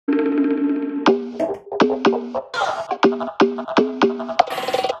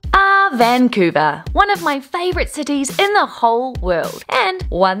Vancouver, one of my favourite cities in the whole world, and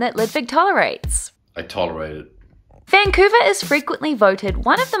one that Ludvig tolerates. I tolerate it. Vancouver is frequently voted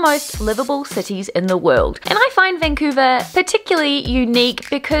one of the most livable cities in the world, and I find Vancouver particularly unique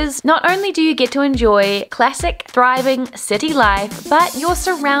because not only do you get to enjoy classic, thriving city life, but you're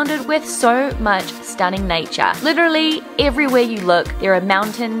surrounded with so much stunning nature. Literally everywhere you look, there are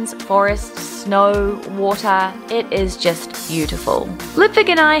mountains, forests, snow, water. It is just beautiful. Ludvig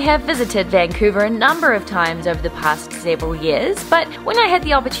and I have visited Vancouver a number of times over the past several years, but when I had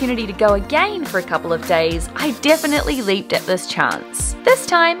the opportunity to go again for a couple of days, I definitely leaped at this chance. This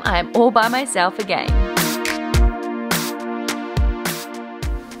time, I am all by myself again.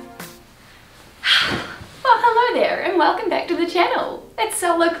 Well, hello there, and welcome back to the channel. It's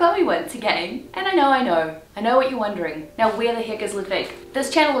solo Chloe once again. And I know what you're wondering. Now, where the heck is Ludvig? This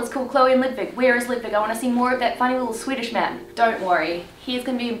channel is called Chloe and Ludvig. Where is Ludvig? I want to see more of that funny little Swedish man. Don't worry, he is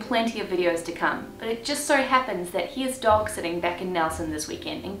going to be in plenty of videos to come. But it just so happens that he is dog sitting back in Nelson this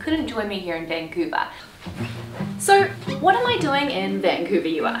weekend and couldn't join me here in Vancouver. So, what am I doing in Vancouver,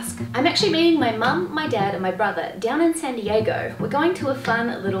 you ask? I'm actually meeting my mum, my dad, and my brother down in San Diego. We're going to a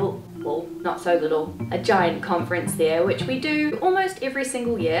fun little, well, not so little, a giant conference there, which we do almost every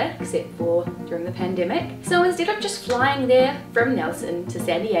single year, except for during the pandemic. So instead of just flying there from Nelson to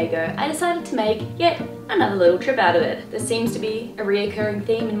San Diego, I decided to make yet another little trip out of it. This seems to be a reoccurring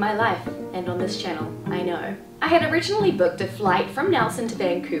theme in my life, and on this channel, I know. I had originally booked a flight from Nelson to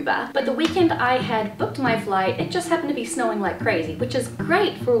Vancouver, but the weekend I had booked my flight, it just happened to be snowing like crazy, which is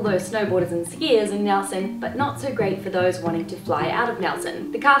great for all those snowboarders and skiers in Nelson, but not so great for those wanting to fly out of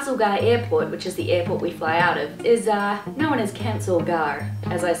Nelson. The Castlegar airport, which is the airport we fly out of, is known as Cancelgar,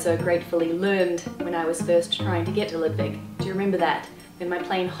 as I so gratefully learned when I was first trying to get to Ludvig. Do you remember that? When my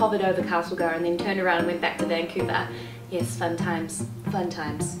plane hovered over Castlegar and then turned around and went back to Vancouver. Yes, fun times. Fun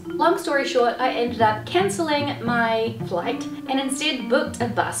times. Long story short, I ended up cancelling my flight and instead booked a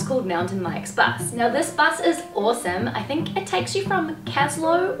bus called Mountain Mike's Bus. Now this bus is awesome. I think it takes you from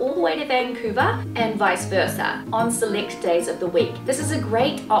Caslo all the way to Vancouver and vice versa on select days of the week. This is a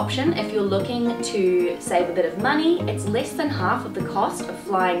great option if you're looking to save a bit of money. It's less than half of the cost of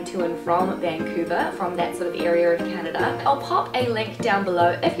flying to and from Vancouver from that sort of area of Canada. I'll pop a link down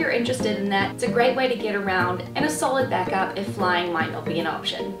below if you're interested in that. It's a great way to get around and a solid backup if flying might not be an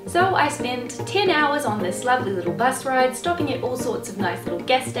option. So I spent 10 hours on this lovely little bus ride, stopping at all sorts of nice little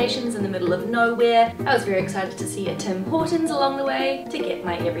gas stations in the middle of nowhere. I was very excited to see a Tim Hortons along the way to get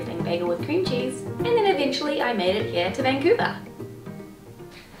my everything bagel with cream cheese, and then eventually I made it here to Vancouver.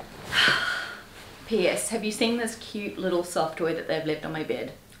 P.S. Have you seen this cute little soft toy that they've left on my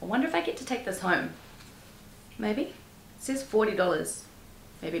bed? I wonder if I get to take this home. Maybe? It says $40.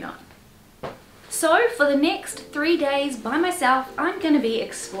 Maybe not. So for the next 3 days by myself, I'm going to be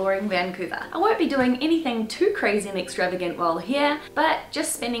exploring Vancouver. I won't be doing anything too crazy and extravagant while here, but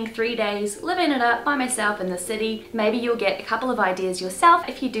just spending 3 days living it up by myself in the city. Maybe you'll get a couple of ideas yourself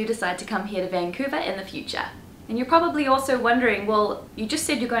if you do decide to come here to Vancouver in the future. And you're probably also wondering, well, you just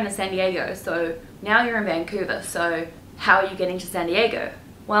said you're going to San Diego, so now you're in Vancouver, so how are you getting to San Diego?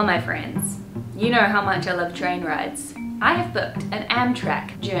 Well, my friends, you know how much I love train rides. I have booked an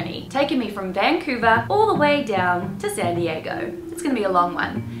Amtrak journey, taking me from Vancouver all the way down to San Diego. It's going to be a long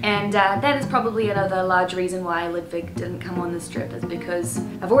one, and that is probably another large reason why Ludvig didn't come on this trip, is because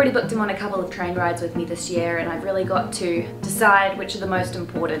I've already booked him on a couple of train rides with me this year, and I've really got to decide which are the most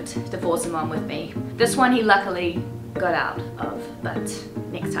important to force him on with me. This one he luckily got out of, but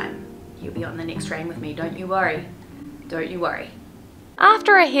next time you'll be on the next train with me, don't you worry. Don't you worry.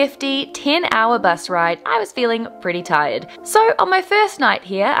 After a hefty 10-hour bus ride, I was feeling pretty tired. So on my first night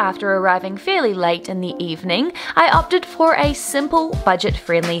here, after arriving fairly late in the evening, I opted for a simple,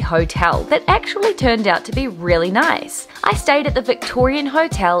 budget-friendly hotel that actually turned out to be really nice. I stayed at the Victorian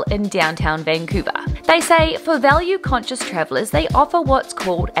Hotel in downtown Vancouver. They say for value-conscious travellers, they offer what's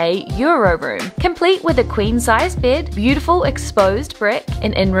called a Euro room, complete with a queen-size bed, beautiful exposed brick,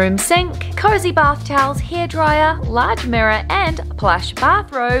 an in-room sink, cozy bath towels, hairdryer, large mirror, and plush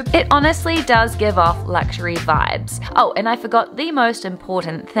bathrobe. It honestly does give off luxury vibes. Oh, and I forgot the most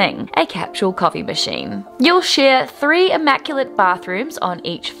important thing, a capsule coffee machine. You'll share 3 immaculate bathrooms on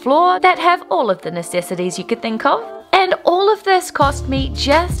each floor that have all of the necessities you could think of. And all of this cost me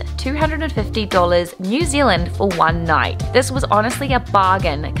just $250 New Zealand for one night. This was honestly a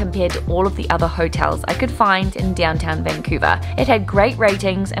bargain compared to all of the other hotels I could find in downtown Vancouver. It had great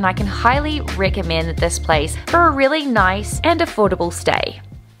ratings, and I can highly recommend this place for a really nice and affordable stay.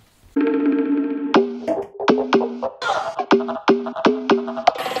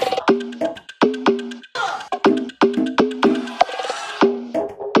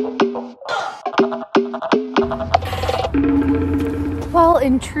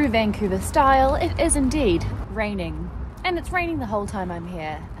 true Vancouver style, it is indeed raining. And it's raining the whole time I'm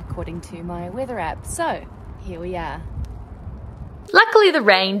here, according to my weather app. So, here we are. Luckily the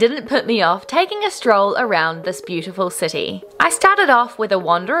rain didn't put me off taking a stroll around this beautiful city. I started off with a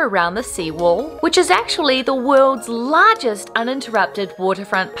wander around the seawall, which is actually the world's largest uninterrupted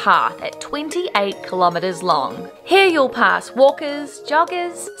waterfront path at 28 kilometers long. Here you'll pass walkers,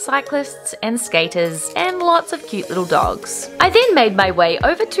 joggers, cyclists and skaters, and lots of cute little dogs. I then made my way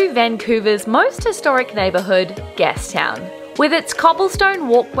over to Vancouver's most historic neighbourhood, Gastown. With its cobblestone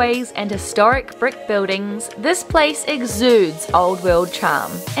walkways and historic brick buildings, this place exudes old world charm,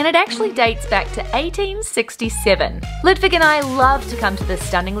 and it actually dates back to 1867. Ludvig and I love to come to this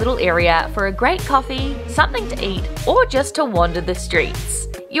stunning little area for a great coffee, something to eat, or just to wander the streets.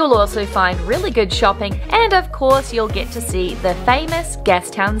 You'll also find really good shopping, and of course you'll get to see the famous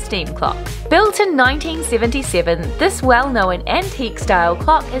Gastown steam clock. Built in 1977, this well-known antique-style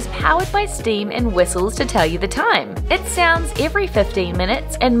clock is powered by steam and whistles to tell you the time. It sounds every 15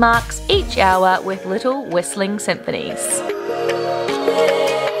 minutes and marks each hour with little whistling symphonies.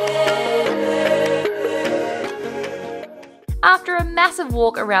 After a massive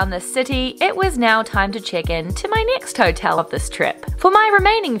walk around the city, it was now time to check in to my next hotel of this trip. For my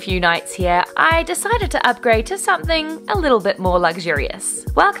remaining few nights here, I decided to upgrade to something a little bit more luxurious.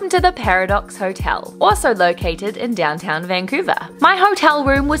 Welcome to the Paradox Hotel, also located in downtown Vancouver. My hotel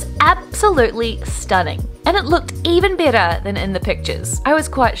room was absolutely stunning, and it looked even better than in the pictures. I was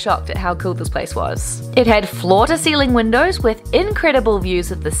quite shocked at how cool this place was. It had floor-to-ceiling windows with incredible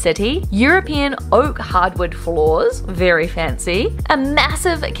views of the city, European oak hardwood floors, very fancy, a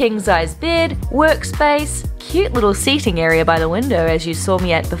massive king-size bed, workspace, cute little seating area by the window as you saw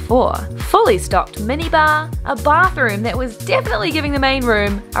me at before, fully stocked minibar, a bathroom that was definitely giving the main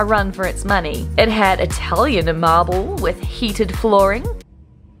room a run for its money. It had Italian marble with heated flooring.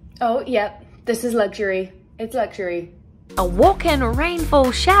 Oh, yep. This is luxury. It's luxury. A walk-in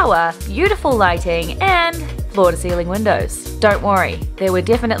rainfall shower, beautiful lighting, and floor-to-ceiling windows. Don't worry, there were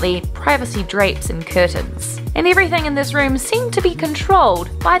definitely privacy drapes and curtains. And everything in this room seemed to be controlled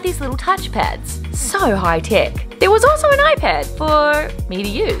by these little touchpads. So high-tech. There was also an iPad for me to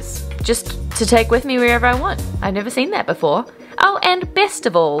use, just to take with me wherever I want. I've never seen that before. Oh, and best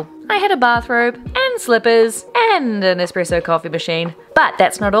of all, I had a bathrobe and slippers and an espresso coffee machine. But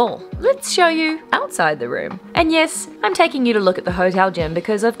that's not all. Let's show you outside the room. And yes, I'm taking you to look at the hotel gym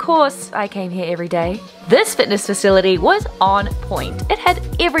because of course I came here every day. This fitness facility was on point. It had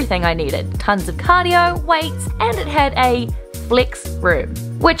everything I needed. Tons of cardio, weights, and it had a flex room,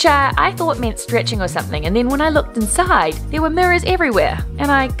 which I thought meant stretching or something, and then when I looked inside, there were mirrors everywhere,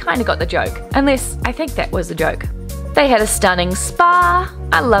 and I kinda got the joke. Unless I think that was the joke. They had a stunning spa,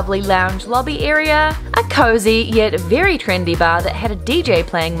 a lovely lounge lobby area, a cozy yet very trendy bar that had a DJ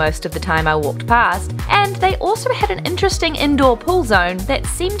playing most of the time I walked past, and they also had an interesting indoor pool zone that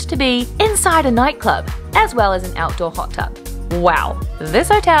seemed to be inside a nightclub, as well as an outdoor hot tub. Wow, this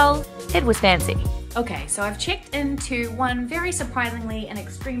hotel, it was fancy. Okay, so I've checked into one very surprisingly and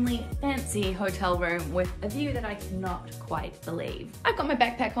extremely fancy hotel room with a view that I cannot quite believe. I've got my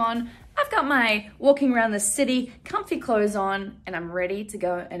backpack on, I've got my walking around the city, comfy clothes on, and I'm ready to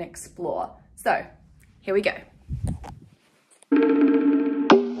go and explore. So, here we go.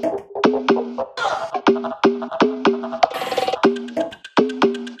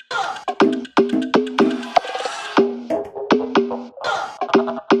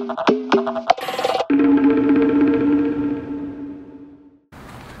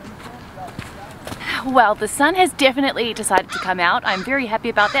 Well, the sun has definitely decided to come out. I'm very happy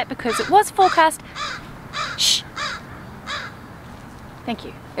about that because it was forecast. Shh. Thank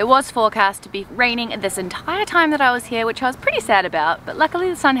you. It was forecast to be raining this entire time that I was here, which I was pretty sad about, but luckily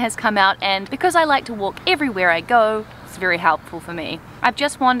the sun has come out, and because I like to walk everywhere I go, it's very helpful for me. I've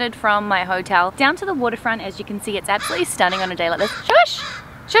just wandered from my hotel down to the waterfront. As you can see, it's absolutely stunning on a day like this. Shush!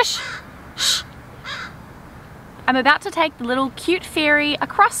 Shush! Shh! I'm about to take the little cute ferry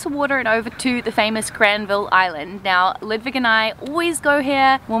across the water and over to the famous Granville Island. Now, Ludvig and I always go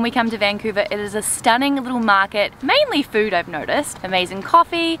here when we come to Vancouver. It is a stunning little market, mainly food I've noticed. Amazing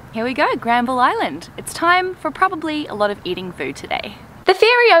coffee. Here we go, Granville Island. It's time for probably a lot of eating food today. The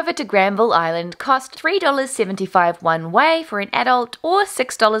ferry over to Granville Island cost $3.75 one way for an adult or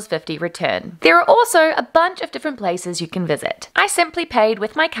 $6.50 return. There are also a bunch of different places you can visit. I simply paid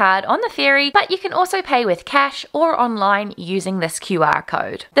with my card on the ferry, but you can also pay with cash or online using this QR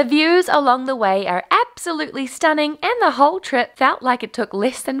code. The views along the way are absolutely stunning, and the whole trip felt like it took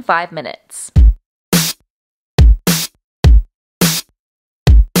less than 5 minutes.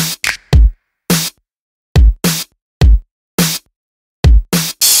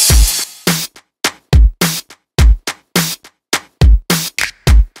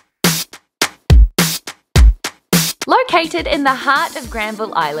 Located in the heart of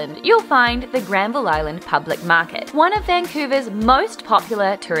Granville Island, you'll find the Granville Island Public Market, one of Vancouver's most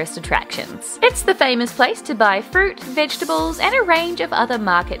popular tourist attractions. It's the famous place to buy fruit, vegetables, and a range of other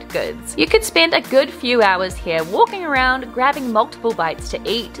market goods. You could spend a good few hours here walking around, grabbing multiple bites to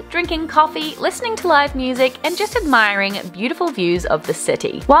eat, drinking coffee, listening to live music, and just admiring beautiful views of the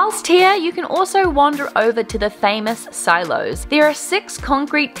city. Whilst here, you can also wander over to the famous silos. There are 6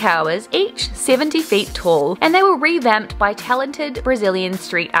 concrete towers, each 70 feet tall, and they were revamped by talented Brazilian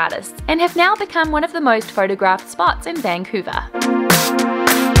street artists and have now become one of the most photographed spots in Vancouver.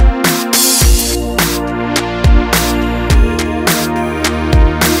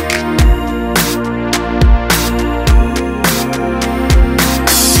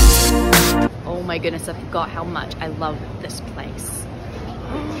 Oh my goodness, I forgot how much I love this place.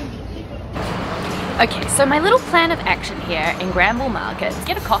 Okay, so my little plan of action here in Granville Market is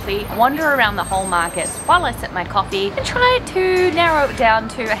get a coffee, wander around the whole market while I sip my coffee, and try to narrow it down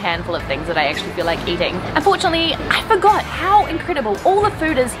to a handful of things that I actually feel like eating. Unfortunately, I forgot how incredible all the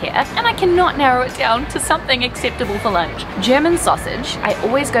food is here, and I cannot narrow it down to something acceptable for lunch. German sausage. I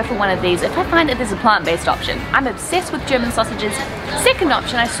always go for one of these if I find that there's a plant-based option. I'm obsessed with German sausages. Second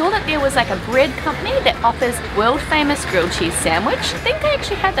option, I saw that there was like a bread company that offers world-famous grilled cheese sandwich. I think I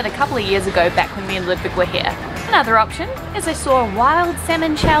actually had that a couple of years ago back when me and Ludvig were here. Another option is I saw a wild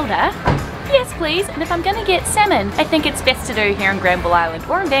salmon chowder. Yes please, and if I'm gonna get salmon, I think it's best to do here in Granville Island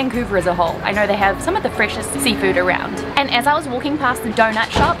or in Vancouver as a whole. I know they have some of the freshest seafood around. And as I was walking past the donut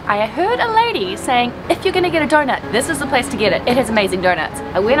shop, I heard a lady saying, if you're gonna get a donut, this is the place to get it. It has amazing donuts.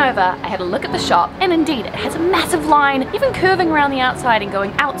 I went over, I had a look at the shop, and indeed it has a massive line, even curving around the outside and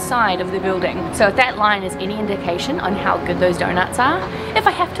going outside of the building. So if that line is any indication on how good those donuts are, if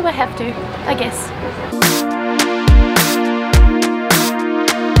I have to, I have to, I guess.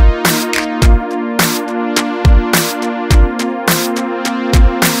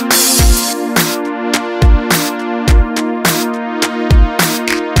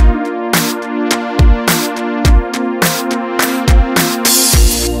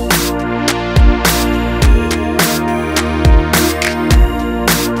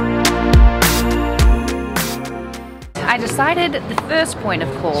 I decided the first point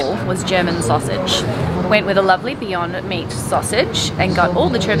of call was German sausage. Went with a lovely Beyond Meat sausage and got all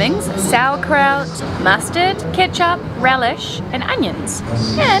the trimmings, sauerkraut, mustard, ketchup, relish, and onions.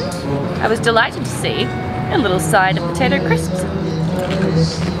 And I was delighted to see a little side of potato crisps.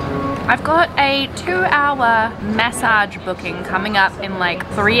 I've got a 2-hour massage booking coming up in like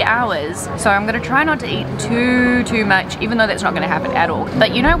 3 hours, so I'm gonna try not to eat too much, even though that's not gonna happen at all.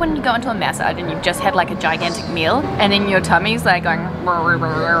 But you know when you go into a massage and you've just had like a gigantic meal and then your tummy's like going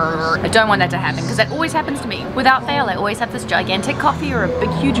I don't want that to happen, because that always happens to me. Without fail, I always have this gigantic coffee or a big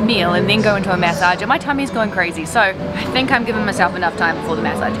huge meal and then go into a massage and my tummy's going crazy. So I think I'm giving myself enough time before the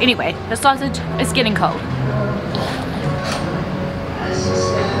massage. Anyway, the sausage is getting cold.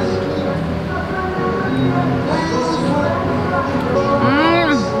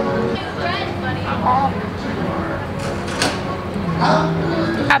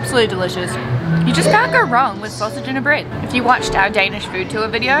 Absolutely delicious. You just can't go wrong with sausage and a bread. If you watched our Danish food tour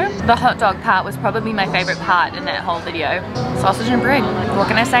video, the hot dog part was probably my favorite part in that whole video. Sausage and bread. What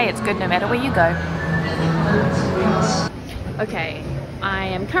can I say? It's good no matter where you go. Okay, I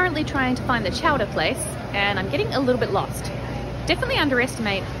am currently trying to find the chowder place and I'm getting a little bit lost. Definitely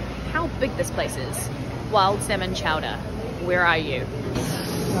underestimate how big this place is. Wild salmon chowder. Where are you?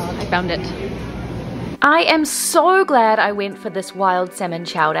 I found it. I am so glad I went for this wild salmon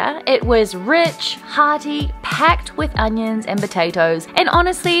chowder. It was rich, hearty, packed with onions and potatoes, and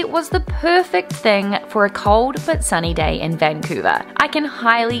honestly was the perfect thing for a cold but sunny day in Vancouver. I can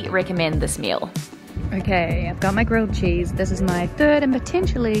highly recommend this meal. Okay, I've got my grilled cheese. This is my third and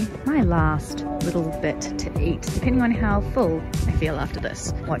potentially my last little bit to eat, depending on how full I feel after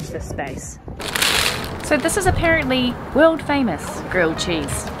this. Watch this space. So this is apparently world famous grilled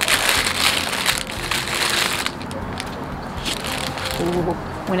cheese. Ooh,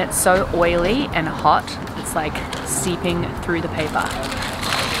 when it's so oily and hot, it's like seeping through the paper.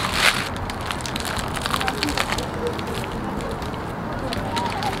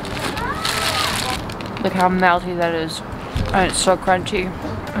 Look how melty that is. And it's so crunchy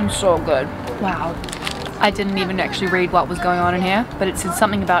and so good. Wow. I didn't even actually read what was going on in here, but it said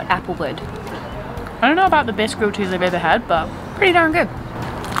something about apple lid. I don't know about the best grilled cheese I've ever had, but pretty darn good.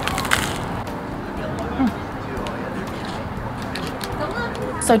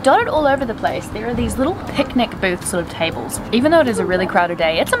 So dotted all over the place, there are these little picnic booth sort of tables. Even though it is a really crowded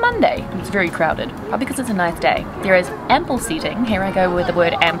day, it's a Monday, it's very crowded, probably because it's a nice day. There is ample seating, here I go with the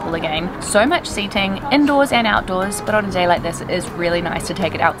word ample again. So much seating, indoors and outdoors, but on a day like this, it is really nice to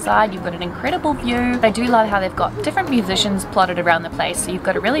take it outside. You've got an incredible view. I do love how they've got different musicians plotted around the place, so you've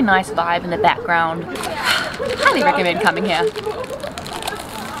got a really nice vibe in the background. Highly recommend coming here.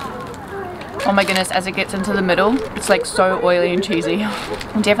 Oh my goodness, as it gets into the middle, it's like so oily and cheesy.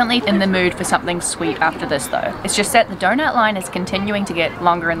 I'm definitely in the mood for something sweet after this though. It's just that the donut line is continuing to get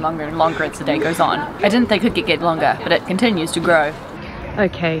longer and longer and longer as the day goes on. I didn't think it could get longer, but it continues to grow.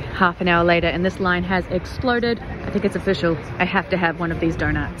 Okay, half an hour later and this line has exploded. I think it's official. I have to have one of these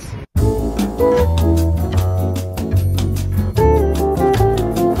donuts.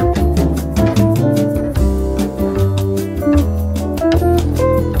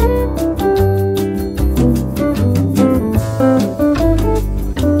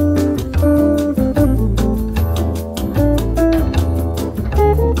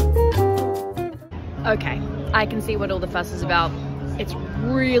 Okay, I can see what all the fuss is about. It's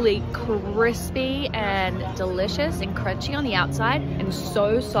really crispy and delicious and crunchy on the outside and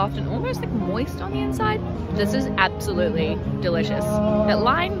so soft and almost like moist on the inside. This is absolutely delicious. That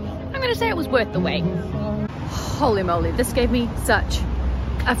line, I'm gonna say it was worth the wait. Holy moly, this gave me such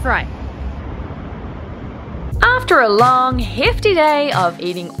a fright. After a long, hefty day of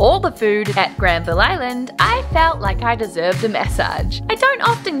eating all the food at Granville Island, I felt like I deserved a massage. I don't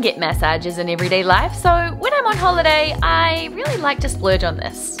often get massages in everyday life, so when I'm on holiday, I really like to splurge on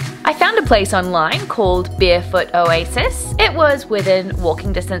this. I found a place online called Barefoot Oasis. It was within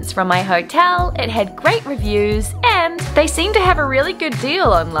walking distance from my hotel, it had great reviews, and they seemed to have a really good deal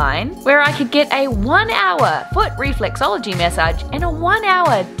online where I could get a 1-hour foot reflexology massage and a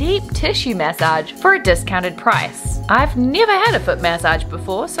 1-hour deep tissue massage for a discounted price. I've never had a foot massage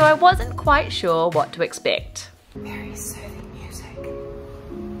before, so I wasn't quite sure what to expect. Very soothing music.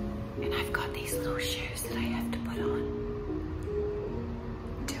 And I've got these little shoes that I have to put on.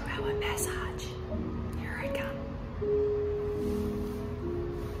 2-hour massage. Here I come.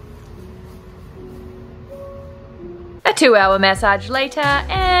 A 2-hour massage later,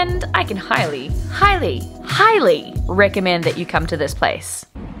 and I can highly, highly, highly recommend that you come to this place.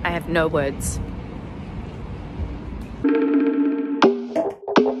 I have no words.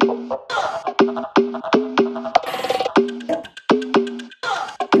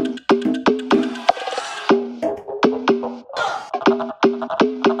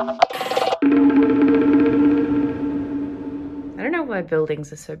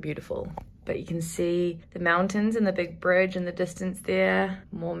 Buildings are so beautiful, but you can see the mountains and the big bridge in the distance there,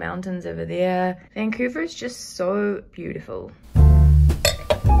 more mountains over there. Vancouver is just so beautiful.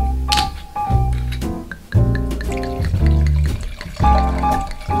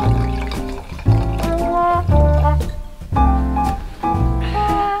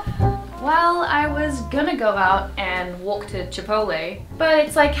 Well, I was gonna go out and walk to Chipotle, but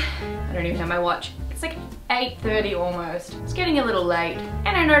it's like, I don't even have my watch. It's like 8:30 almost. It's getting a little late,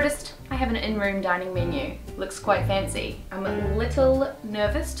 and I noticed I have an in-room dining menu. Looks quite fancy. I'm a little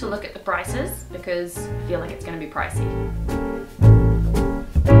nervous to look at the prices because I feel like it's gonna be pricey.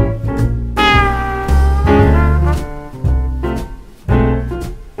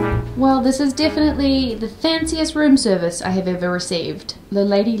 Well, this is definitely the fanciest room service I have ever received. The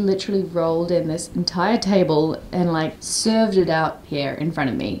lady literally rolled in this entire table and like served it out here in front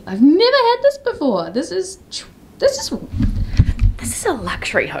of me. I've never had this before. This is a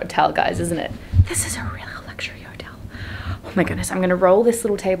luxury hotel, guys, isn't it? This is a real luxury hotel. Oh my goodness, I'm gonna roll this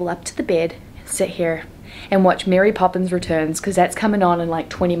little table up to the bed and sit here and watch Mary Poppins Returns because that's coming on in like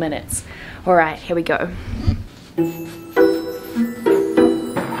 20 minutes. All right, here we go.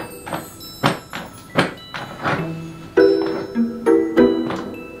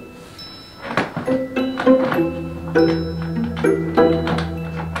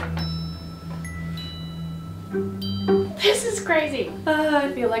 This is crazy.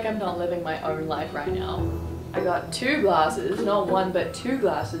 I feel like I'm not living my own life right now. I got 2 glasses, not 1 but 2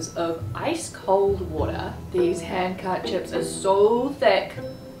 glasses of ice cold water. These hand-cut chips are so thick.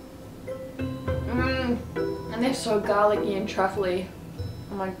 And they're so garlicky and truffly.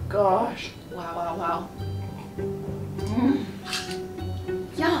 Oh my gosh. Wow, wow, wow.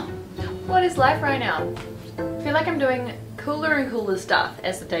 Yeah. What is life right now? I feel like I'm doing cooler and cooler stuff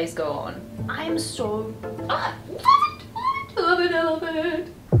as the days go on. I am so... I love it, I love it.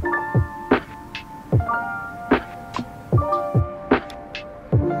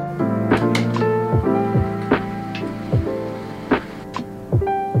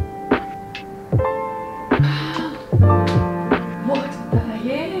 What the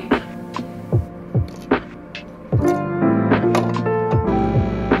heck?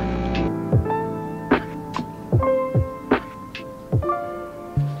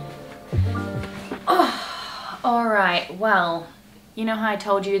 Alright, well, you know how I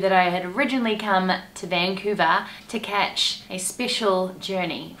told you that I had originally come to Vancouver to catch a special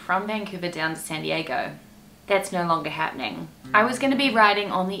journey from Vancouver down to San Diego? That's no longer happening. I was going to be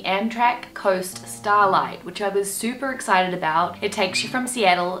riding on the Amtrak Coast Starlight, which I was super excited about. It takes you from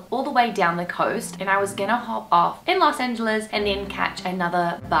Seattle all the way down the coast, and I was gonna hop off in Los Angeles and then catch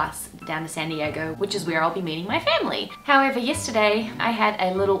another bus down to San Diego, which is where I'll be meeting my family. However, yesterday I had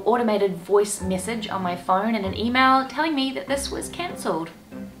a little automated voice message on my phone and an email telling me that this was cancelled.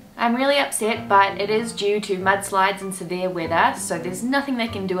 I'm really upset, but it is due to mudslides and severe weather, so there's nothing they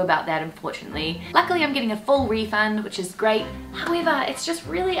can do about that, unfortunately. Luckily, I'm getting a full refund, which is great. However, it's just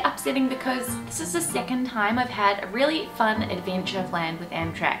really upsetting because this is the second time I've had a really fun adventure planned with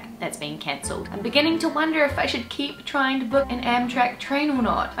Amtrak that's been cancelled. I'm beginning to wonder if I should keep trying to book an Amtrak train or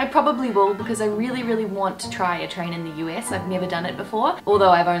not. I probably will, because I really want to try a train in the US. I've never done it before, although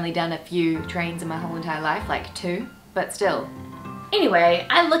I've only done a few trains in my whole entire life, like 2, but still. Anyway,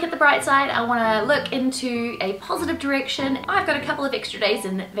 I look at the bright side, I want to look into a positive direction. I've got a couple of extra days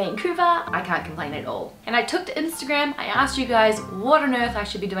in Vancouver, I can't complain at all. And I took to Instagram, I asked you guys what on earth I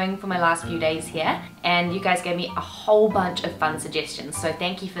should be doing for my last few days here, and you guys gave me a whole bunch of fun suggestions, so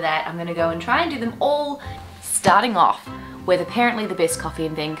thank you for that. I'm gonna go and try and do them all, starting off with apparently the best coffee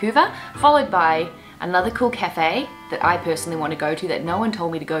in Vancouver, followed by another cool cafe that I personally want to go to that no one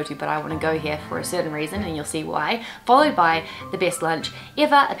told me to go to, but I want to go here for a certain reason, and you'll see why. Followed by the best lunch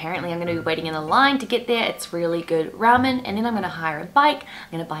ever. Apparently I'm going to be waiting in a line to get there. It's really good ramen, and then I'm going to hire a bike.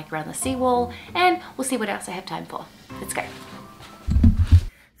 I'm going to bike around the seawall, and we'll see what else I have time for. Let's go.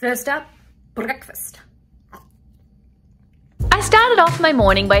 First up, breakfast. I started off my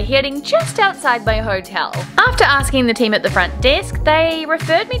morning by heading just outside my hotel. After asking the team at the front desk, they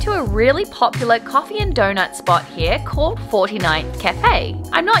referred me to a really popular coffee and donut spot here called 49th Cafe.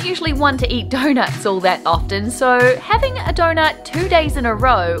 I'm not usually one to eat donuts all that often, so having a donut 2 days in a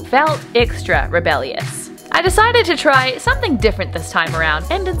row felt extra rebellious. I decided to try something different this time around,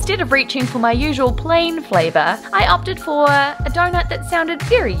 and instead of reaching for my usual plain flavour, I opted for a donut that sounded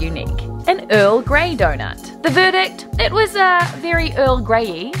very unique. An Earl Grey donut. The verdict? It was very Earl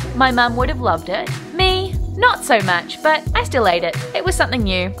Grey-y. My mum would have loved it. Me? Not so much, but I still ate it. It was something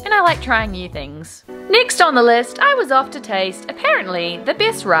new, and I like trying new things. Next on the list, I was off to taste, apparently, the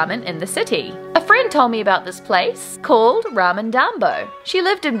best ramen in the city. A friend told me about this place called Ramen Dambo. She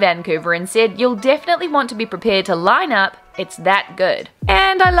lived in Vancouver and said you'll definitely want to be prepared to line up, it's that good.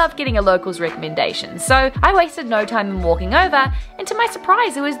 And I love getting a local's recommendation, so I wasted no time in walking over, and to my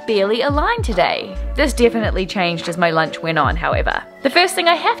surprise there was barely a line today. This definitely changed as my lunch went on, however. The first thing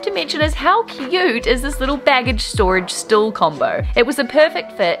I have to mention is how cute is this little baggage storage stool combo. It was a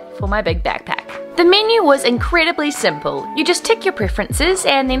perfect fit for my big backpack. The menu was incredibly simple. You just tick your preferences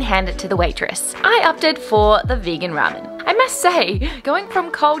and then hand it to the waitress. I opted for the vegan ramen. I must say, going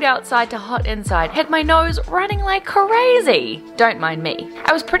from cold outside to hot inside had my nose running like crazy. Don't mind me.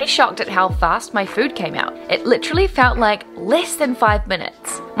 I was pretty shocked at how fast my food came out. It literally felt like less than 5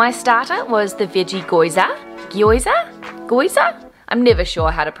 minutes. My starter was the veggie gyoza? Gyoza? I'm never sure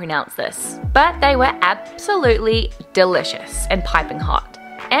how to pronounce this. But they were absolutely delicious and piping hot.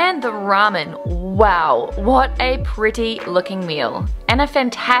 And the ramen, wow, what a pretty looking meal. And a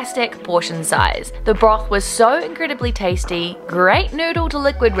fantastic portion size. The broth was so incredibly tasty, great noodle to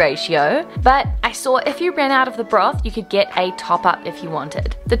liquid ratio, but I saw if you ran out of the broth, you could get a top up if you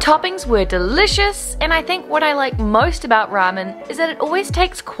wanted. The toppings were delicious, and I think what I like most about ramen is that it always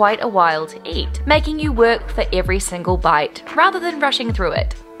takes quite a while to eat, making you work for every single bite, rather than rushing through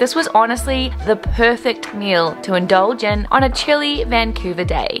it. This was honestly the perfect meal to indulge in on a chilly Vancouver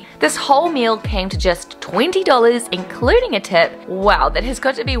day. This whole meal came to just $20, including a tip. Wow, that has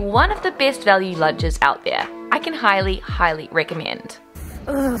got to be one of the best value lunches out there. I can highly recommend.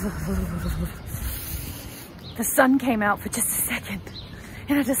 The sun came out for just a second,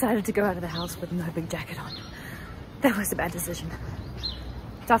 and I decided to go out of the house with no big jacket on. That was a bad decision.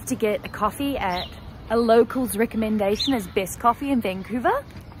 It's off to get a coffee at a local's recommendation as best coffee in Vancouver,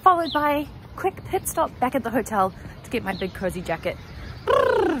 followed by a quick pit stop back at the hotel to get my big cozy jacket.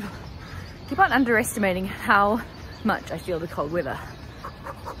 Keep on underestimating how much I feel the cold weather.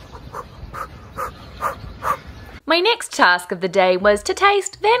 My next task of the day was to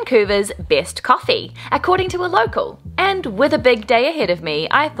taste Vancouver's best coffee, according to a local. And with a big day ahead of me,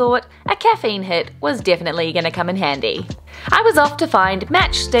 I thought a caffeine hit was definitely gonna come in handy. I was off to find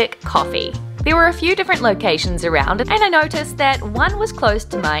Matchstick Coffee. There were a few different locations around, and I noticed that one was close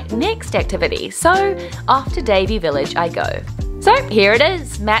to my next activity, so off to Davie Village I go. So here it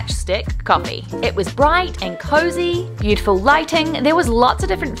is, matchstick coffee. It was bright and cozy, beautiful lighting, there was lots of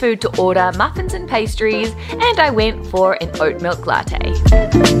different food to order, muffins and pastries, and I went for an oat milk latte.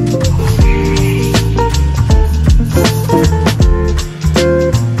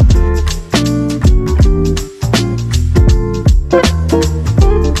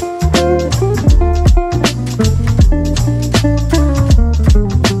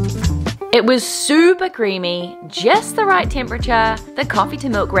 It was super creamy, just the right temperature, the coffee to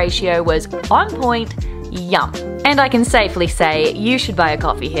milk ratio was on point, yum. And I can safely say you should buy a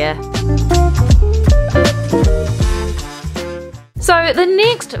coffee here. So the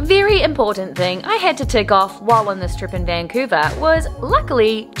next very important thing I had to tick off while on this trip in Vancouver was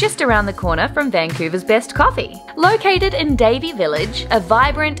luckily just around the corner from Vancouver's best coffee. Located in Davie Village, a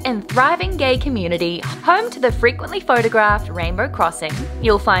vibrant and thriving gay community home to the frequently photographed Rainbow Crossing,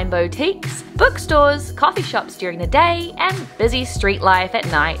 you'll find boutiques, bookstores, coffee shops during the day, and busy street life at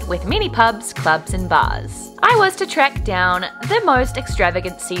night with many pubs, clubs and bars. I was to track down the most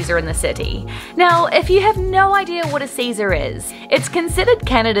extravagant Caesar in the city. Now, if you have no idea what a Caesar is, it's considered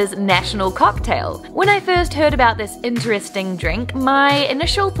Canada's national cocktail. When I first heard about this interesting drink, my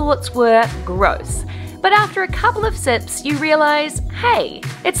initial thoughts were gross. But after a couple of sips, you realize, hey,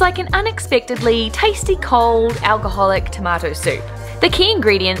 it's like an unexpectedly tasty cold alcoholic tomato soup. The key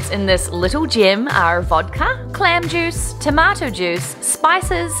ingredients in this little gem are vodka, clam juice, tomato juice,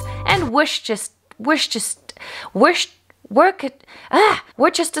 spices, and Worcestershire.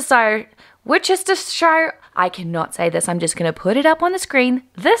 I cannot say this, I'm just going to put it up on the screen.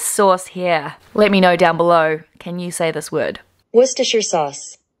 This sauce here. Let me know down below. Can you say this word? Worcestershire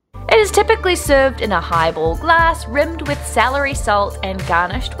sauce. It is typically served in a highball glass, rimmed with celery salt and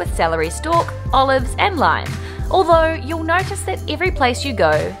garnished with celery stalk, olives and lime. Although you'll notice that every place you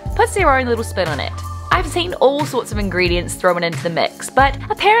go puts their own little spin on it. I've seen all sorts of ingredients thrown into the mix, but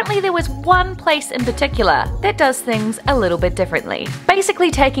apparently there was one place in particular that does things a little bit differently,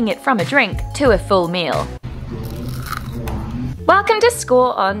 basically taking it from a drink to a full meal. Welcome to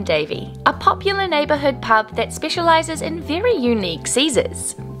Score on Davie, a popular neighbourhood pub that specialises in very unique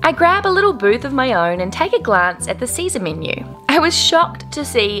Caesars. I grab a little booth of my own and take a glance at the Caesar menu. I was shocked to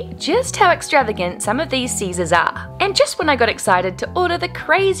see just how extravagant some of these Caesars are. And just when I got excited to order the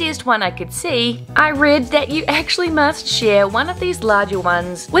craziest one I could see, I read that you actually must share one of these larger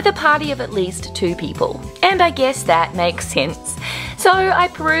ones with a party of at least 2 people. And I guess that makes sense. So I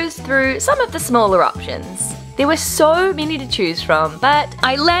perused through some of the smaller options. There were so many to choose from, but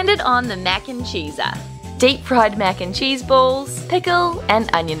I landed on the mac and cheeser. Deep fried mac and cheese balls, pickle and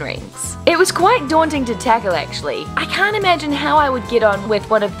onion rings. It was quite daunting to tackle actually. I can't imagine how I would get on with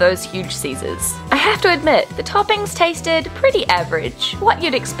one of those huge Caesars. I have to admit, the toppings tasted pretty average, what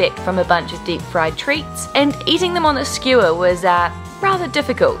you'd expect from a bunch of deep fried treats, and eating them on the skewer was rather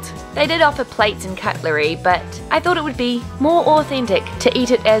difficult. They did offer plates and cutlery, but I thought it would be more authentic to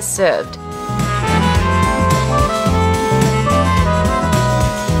eat it as served.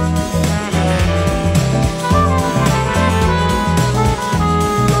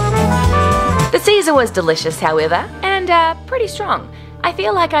 The Caesar was delicious, however, and pretty strong. I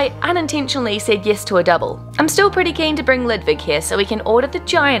feel like I unintentionally said yes to a double. I'm still pretty keen to bring Ludvig here so we can order the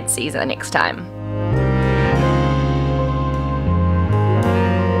giant Caesar next time.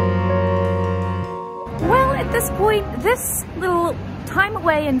 Well, at this point, this little time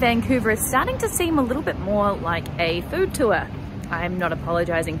away in Vancouver is starting to seem a little bit more like a food tour. I'm not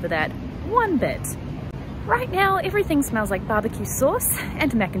apologizing for that one bit. Right now, everything smells like barbecue sauce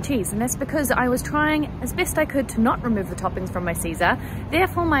and mac and cheese, and that's because I was trying as best I could to not remove the toppings from my Caesar.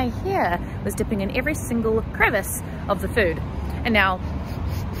 Therefore, my hair was dipping in every single crevice of the food. And now,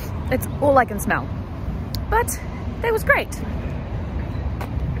 it's all I can smell. But that was great.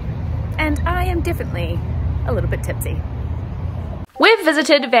 And I am definitely a little bit tipsy. We've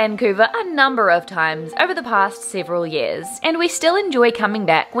visited Vancouver a number of times over the past several years, and we still enjoy coming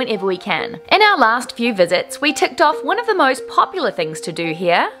back whenever we can. In our last few visits, we ticked off one of the most popular things to do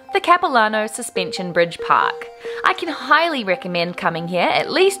here, the Capilano Suspension Bridge Park. I can highly recommend coming here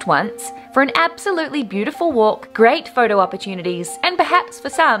at least once for an absolutely beautiful walk, great photo opportunities, and perhaps for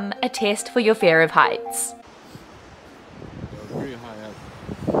some, a test for your fear of heights. Very high up.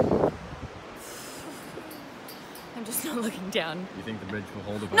 I'm just not looking down. You think the bridge will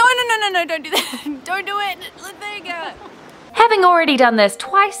hold it? No, don't do that. Don't do it. Ludvig. Having already done this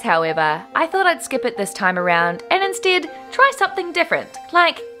twice, however, I thought I'd skip it this time around and instead try something different,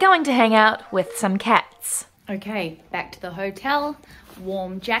 like going to hang out with some cats. Okay, back to the hotel.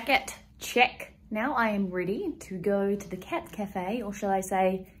 Warm jacket, check. Now I am ready to go to the cat cafe, or shall I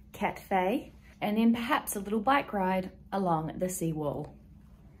say cat-fe, and then perhaps a little bike ride along the seawall.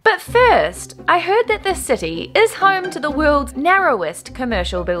 But first, I heard that this city is home to the world's narrowest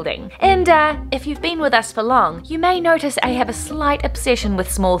commercial building. And if you've been with us for long, you may notice I have a slight obsession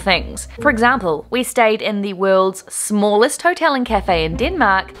with small things. For example, we stayed in the world's smallest hotel and cafe in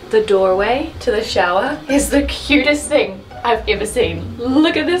Denmark. The doorway to the shower is the cutest thing I've ever seen.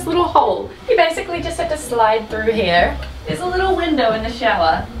 Look at this little hole. You basically just have to slide through here. There's a little window in the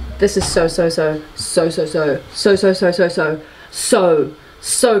shower. This is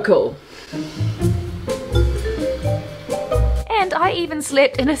so cool. And I even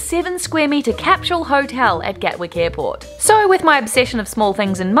slept in a 7 square meter capsule hotel at Gatwick Airport. So with my obsession of small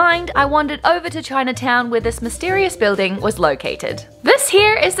things in mind, I wandered over to Chinatown where this mysterious building was located. This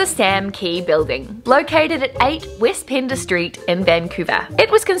here is the Sam Key building, located at 8 West Pender Street in Vancouver. It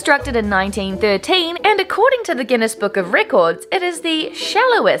was constructed in 1913, and according to the Guinness Book of Records, it is the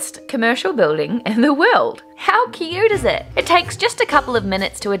shallowest commercial building in the world. How cute is it? It takes just a couple of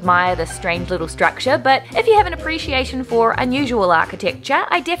minutes to admire this strange little structure, but if you have an appreciation for unusual architecture,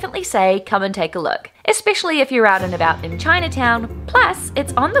 I definitely say come and take a look. Especially if you're out and about in Chinatown, plus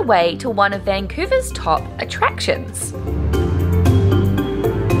it's on the way to one of Vancouver's top attractions.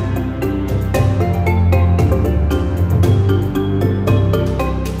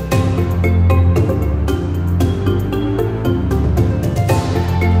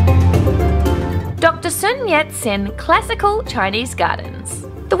 Sun Yat-sen Classical Chinese Gardens.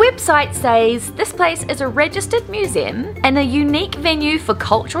 The website says this place is a registered museum and a unique venue for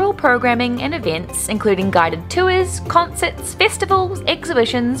cultural programming and events, including guided tours, concerts, festivals,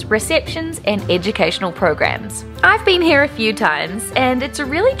 exhibitions, receptions, and educational programs. I've been here a few times, and it's a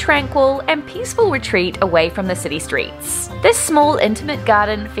really tranquil and peaceful retreat away from the city streets. This small, intimate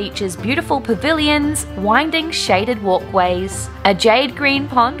garden features beautiful pavilions, winding shaded walkways, a jade green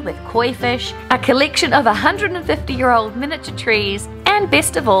pond with koi fish, a collection of 150-year-old miniature trees, and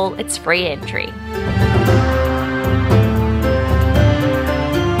best of all, it's free entry.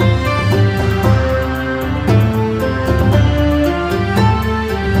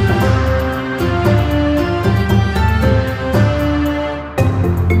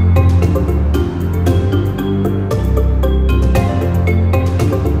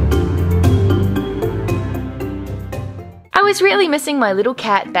 I was really missing my little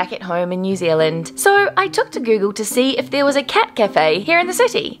cat back at home in New Zealand, so I took to Google to see if there was a cat cafe here in the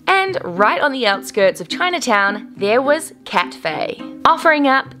city. And right on the outskirts of Chinatown, there was Catfay, offering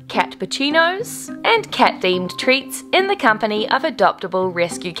up cat puccinos and cat-themed treats in the company of adoptable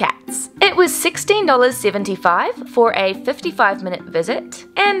rescue cats. It was $16.75 for a 55-minute visit,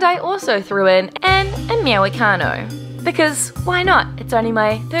 and I also threw in an Americano. Because why not? It's only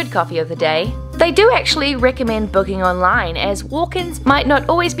my third coffee of the day. They do actually recommend booking online, as walk-ins might not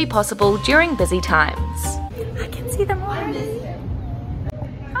always be possible during busy times. I can see them already.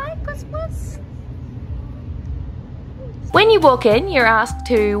 Hi, Puss Puss. When you walk in, you're asked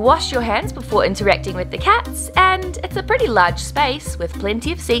to wash your hands before interacting with the cats, and it's a pretty large space with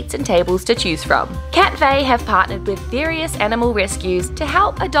plenty of seats and tables to choose from. Catfay have partnered with various animal rescues to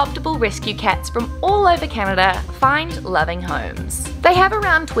help adoptable rescue cats from all over Canada find loving homes. They have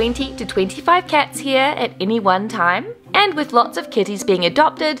around 20 to 25 cats here at any one time, and with lots of kitties being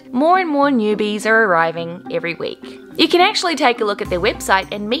adopted, more and more newbies are arriving every week. You can actually take a look at their website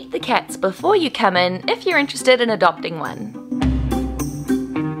and meet the cats before you come in if you're interested in adopting one.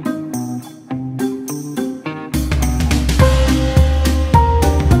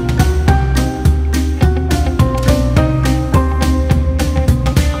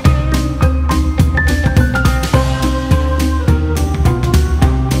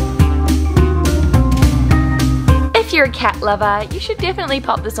 If you're a cat lover, you should definitely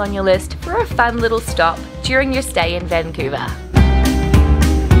pop this on your list for a fun little stop during your stay in Vancouver.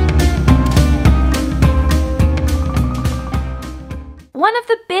 One of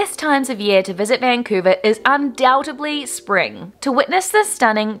the best times of year to visit Vancouver is undoubtedly spring, to witness the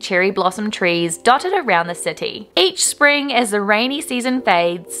stunning cherry blossom trees dotted around the city. Each spring, as the rainy season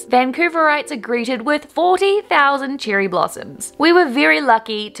fades, Vancouverites are greeted with 40,000 cherry blossoms. We were very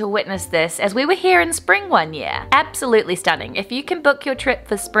lucky to witness this as we were here in spring one year. Absolutely stunning. If you can book your trip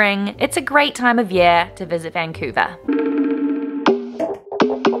for spring, it's a great time of year to visit Vancouver.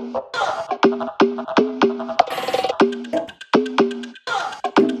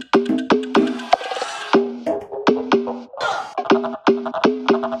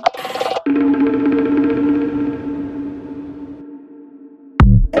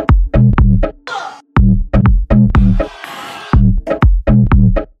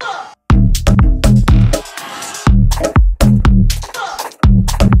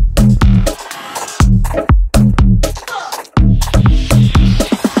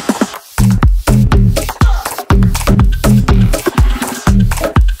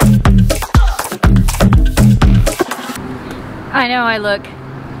 I know I look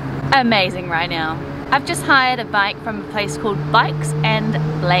amazing right now. I've just hired a bike from a place called Bikes and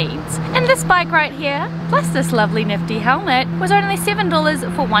Blades. And this bike right here, plus this lovely nifty helmet, was only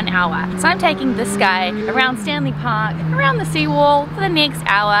 $7 for 1 hour. So I'm taking this guy around Stanley Park, around the seawall for the next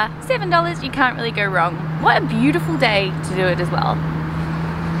hour. $7, you can't really go wrong. What a beautiful day to do it as well.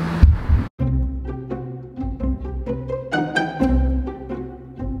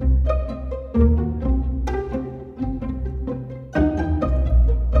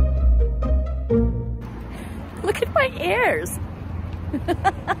 Look at my ears.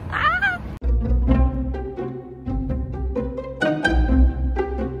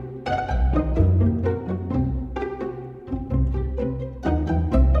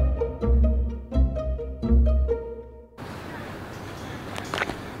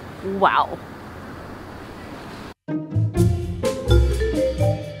 Wow.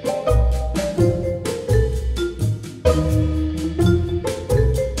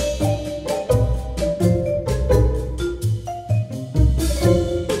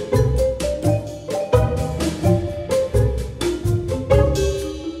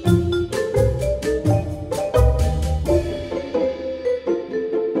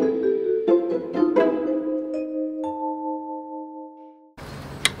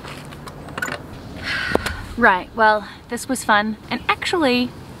 Right, well, this was fun, and actually,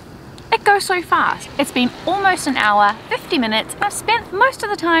 it goes so fast. It's been almost an hour, 50 minutes, and I've spent most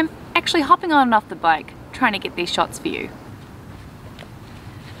of the time actually hopping on and off the bike, trying to get these shots for you.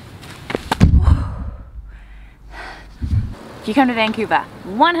 If you come to Vancouver,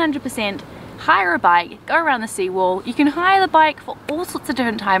 100% hire a bike, go around the seawall. You can hire the bike for all sorts of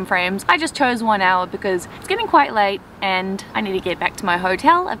different time frames. I just chose 1 hour because it's getting quite late and I need to get back to my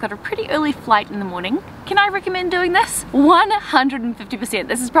hotel. I've got a pretty early flight in the morning. Can I recommend doing this? 150%.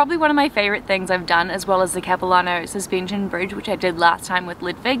 This is probably one of my favorite things I've done, as well as the Capilano suspension bridge, which I did last time with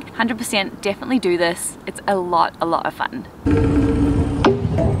Ludvig. 100% definitely do this. It's a lot of fun.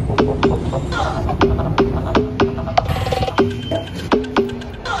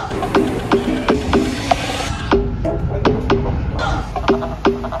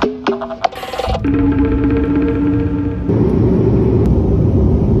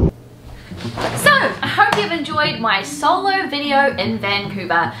 My solo video in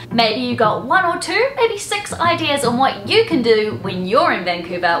Vancouver. Maybe you got 1 or 2, maybe 6 ideas on what you can do when you're in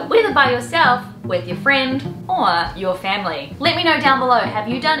Vancouver, whether by yourself, with your friend, or your family. Let me know down below, have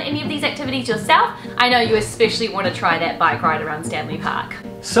you done any of these activities yourself? I know you especially want to try that bike ride around Stanley Park.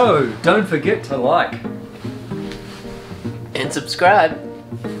 So, don't forget to like and subscribe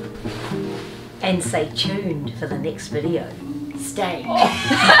and stay tuned for the next video. Stay.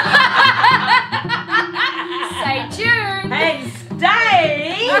 Stay tuned. And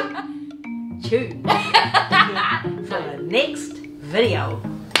stay tuned for the next video.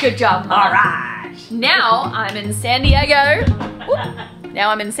 Good job, Mom. Alright. Now I'm in San Diego. Whoop.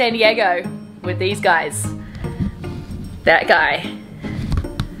 Now I'm in San Diego with these guys. That guy.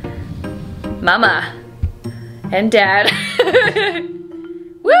 Mama. And Dad.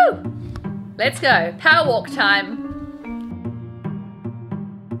 Woo! Let's go. Power walk time.